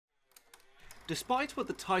Despite what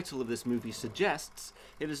the title of this movie suggests,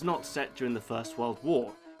 it is not set during the First World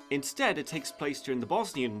War. Instead, it takes place during the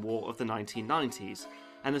Bosnian War of the 1990s,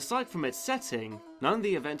 and aside from its setting, none of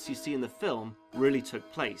the events you see in the film really took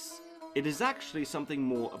place. It is actually something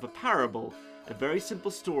more of a parable, a very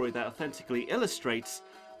simple story that authentically illustrates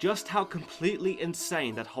just how completely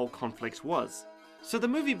insane that whole conflict was. So the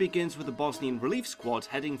movie begins with the Bosnian relief squad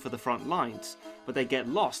heading for the front lines, but they get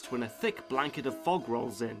lost when a thick blanket of fog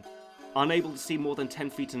rolls in. Unable to see more than 10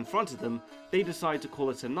 feet in front of them, they decide to call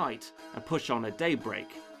it a night and push on at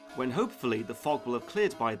daybreak, when hopefully the fog will have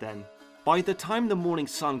cleared by then. By the time the morning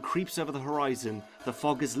sun creeps over the horizon, the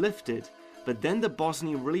fog is lifted, but then the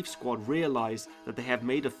Bosnian relief squad realise that they have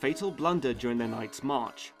made a fatal blunder during their night's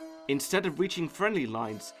march. Instead of reaching friendly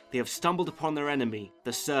lines, they have stumbled upon their enemy,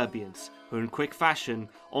 the Serbians, who in quick fashion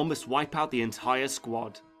almost wipe out the entire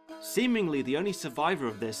squad. Seemingly the only survivor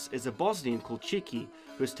of this is a Bosnian called Chiki,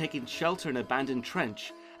 who has taken shelter in an abandoned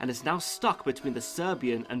trench and is now stuck between the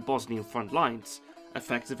Serbian and Bosnian front lines,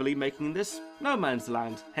 effectively making this no man's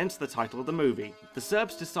land, hence the title of the movie. The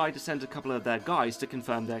Serbs decide to send a couple of their guys to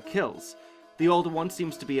confirm their kills. The older one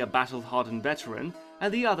seems to be a battle-hardened veteran,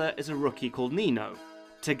 and the other is a rookie called Nino.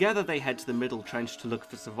 Together they head to the middle trench to look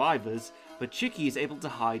for survivors, but Chiki is able to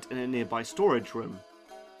hide in a nearby storage room.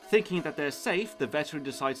 Thinking that they're safe, the veteran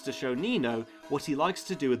decides to show Nino what he likes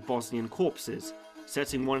to do with Bosnian corpses.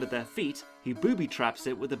 Setting one at their feet, he booby-traps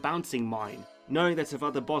it with a bouncing mine, knowing that if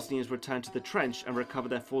other Bosnians return to the trench and recover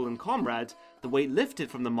their fallen comrade, the weight lifted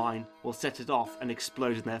from the mine will set it off and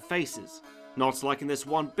explode in their faces. Not liking this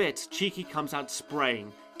one bit, Chiki comes out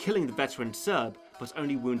spraying, killing the veteran Serb, but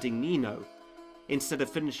only wounding Nino. Instead of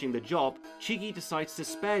finishing the job, Chiki decides to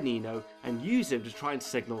spare Nino and use him to try and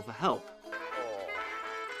signal for help.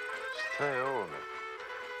 Šta je ovo,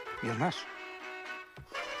 me? Jel naš?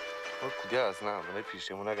 Otkud ja znam, da ne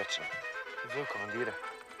pišem u nagačama. Zove komandira.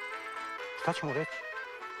 Šta će mu reći?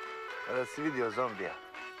 Da si vidio zombija.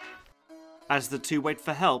 As the two wait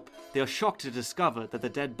for help, they are shocked to discover that the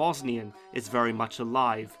dead Bosnian is very much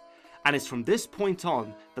alive. And it's from this point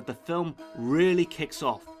on that the film really kicks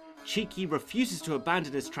off. Chiki refuses to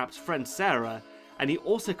abandon his trapped friend Sarah, and he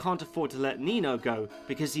also can't afford to let Nino go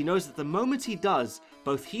because he knows that the moment he does,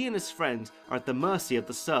 both he and his friend are at the mercy of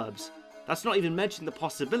the Serbs. That's not even mentioning the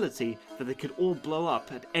possibility that they could all blow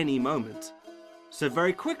up at any moment. So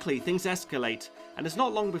very quickly things escalate, and it's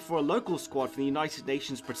not long before a local squad from the United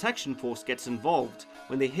Nations Protection Force gets involved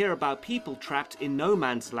when they hear about people trapped in no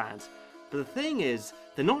man's land. But the thing is,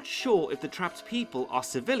 they're not sure if the trapped people are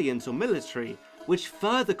civilians or military, which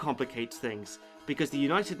further complicates things, because the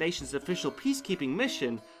United Nations official peacekeeping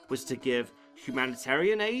mission was to give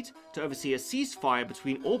humanitarian aid, to oversee a ceasefire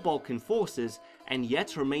between all Balkan forces, and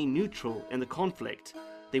yet remain neutral in the conflict.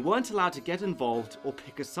 They weren't allowed to get involved or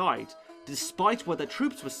pick a side, despite what their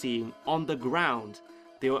troops were seeing on the ground.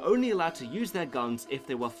 They were only allowed to use their guns if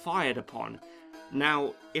they were fired upon.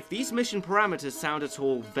 Now, if these mission parameters sound at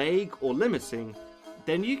all vague or limiting,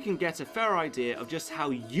 then you can get a fair idea of just how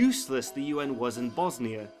useless the UN was in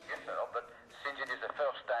Bosnia. Yes, sir, but since it is the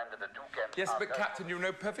first time that the two camps... Yes, but Captain, you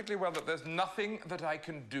know perfectly well that there's nothing that I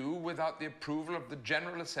can do without the approval of the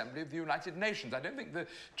General Assembly of the United Nations. I don't think the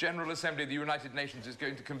General Assembly of the United Nations is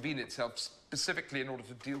going to convene itself specifically in order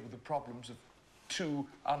to deal with the problems of two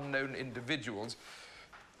unknown individuals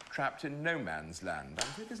trapped in no man's land. I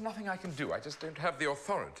think there's nothing I can do. I just don't have the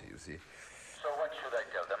authority, you see. So what should I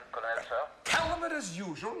tell them, Colonel, sir? Tell them that, as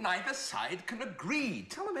usual, neither side can agree.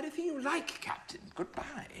 Tell them anything you like, Captain.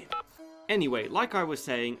 Goodbye. Anyway, like I was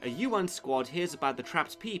saying, a UN squad hears about the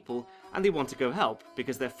trapped people and they want to go help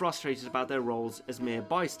because they're frustrated about their roles as mere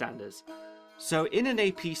bystanders. So in an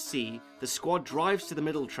APC, the squad drives to the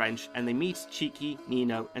middle trench and they meet Chiki,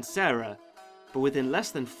 Nino and Sarah. But within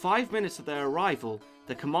less than 5 minutes of their arrival,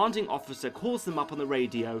 the commanding officer calls them up on the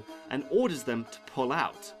radio and orders them to pull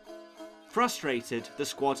out. Frustrated, the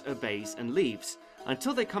squad obeys and leaves,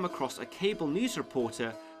 until they come across a cable news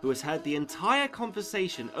reporter who has heard the entire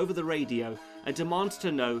conversation over the radio and demands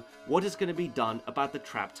to know what is going to be done about the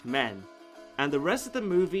trapped men. And the rest of the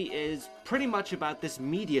movie is pretty much about this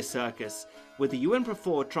media circus, with the UN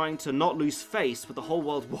Profor trying to not lose face with the whole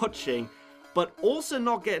world watching, but also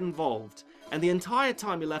not get involved, and the entire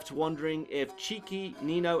time you're left wondering if Chiki,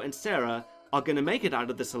 Nino and Sarah are going to make it out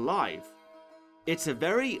of this alive. It's a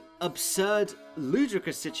very absurd,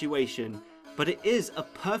 ludicrous situation, but it is a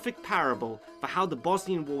perfect parable for how the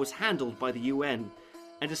Bosnian War was handled by the UN,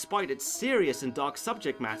 and despite its serious and dark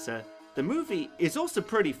subject matter, the movie is also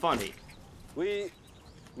pretty funny. We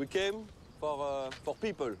came for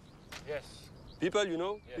people. Yes. People, you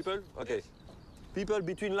know? Yes. People? Okay. Yes. People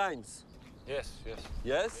between lines. Yes, yes.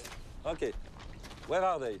 Yes? Okay. Where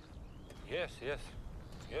are they? Yes, yes,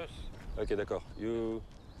 yes, Ok, d'accord. You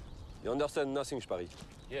understand nothing, je parie.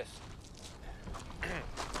 yes.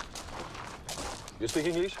 You speak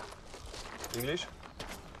English? English?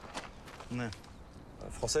 No.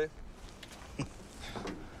 Français?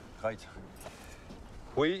 Right.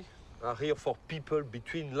 We are here for people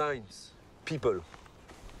between lines. People.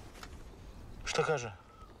 Što kaže?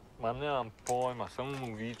 Ma nemam pojma, samo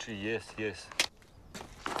mu viče yes, yes.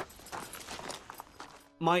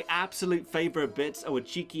 My absolute favourite bits are with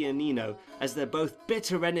Chiki and Nino, as they're both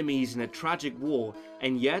bitter enemies in a tragic war,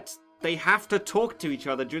 and yet they have to talk to each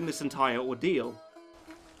other during this entire ordeal.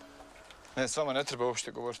 Ne, s vama ne treba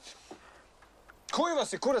uopšte govoriti. Koji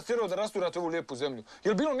vas je kurac tjerao da rasturate ovu lijepu zemlju?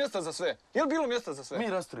 Jel bilo mjesta za sve? Jel bilo mjesta za sve? Mi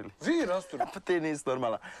rasturili. Vi rasturili? Pa ti nisi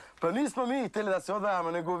normalan. Pa nismo mi htjeli da se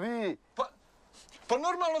odvajamo, nego vi. Pa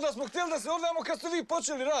normalno da smo htjeli da se odvajamo kad ste vi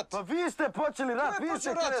počeli rat. Pa vi ste počeli rat, vi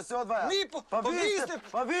ste htjeli da se odvaja. Vi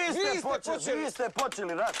ste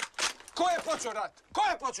počeli rat. Ko je počeo rat? Ko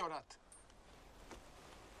je počeo rat?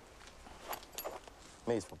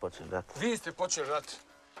 Mi smo počeli rat. Vi ste počeli rat.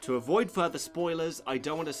 To avoid further spoilers, I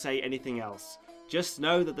don't want to say anything else. Just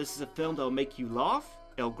know that this is a film that will make you laugh,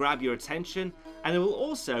 it'll grab your attention, and it will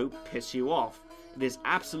also piss you off. It is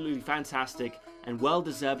absolutely fantastic and well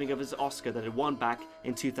deserving of his Oscar that it won back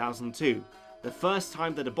in 2002, the first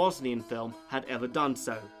time that a Bosnian film had ever done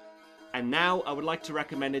so. And now I would like to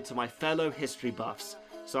recommend it to my fellow history buffs.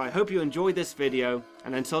 So I hope you enjoyed this video,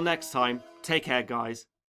 and until next time, take care guys.